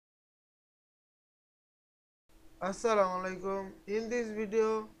Assalamu Walaikum. In this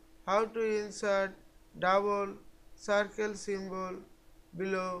video, how to insert double circle symbol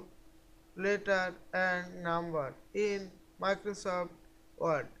below letter and number in Microsoft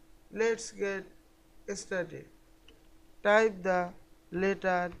Word. Let's get started. Type the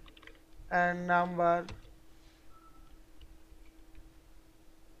letter and number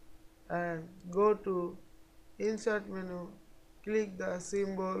and go to Insert menu. Click the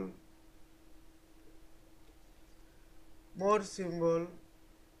symbol, More symbol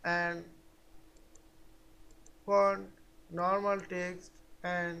and font, normal text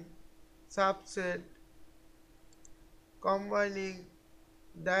and subset, combining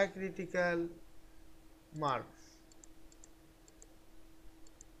diacritical marks,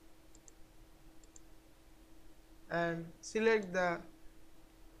 and select the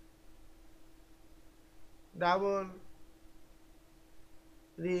double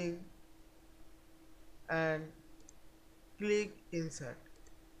ring and click insert.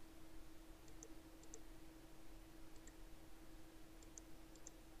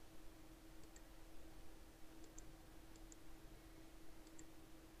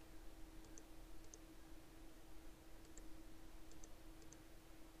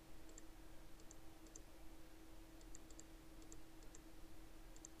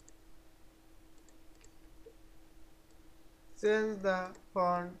 Change the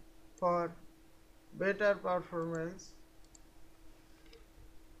font for better performance.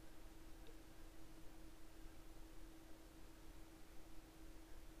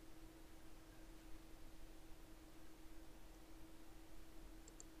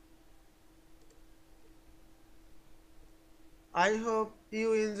 I hope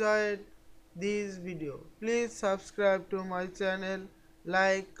you enjoyed this video. Please subscribe to my channel,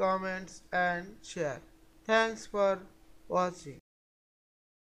 like, comments and share. Thanks for watching.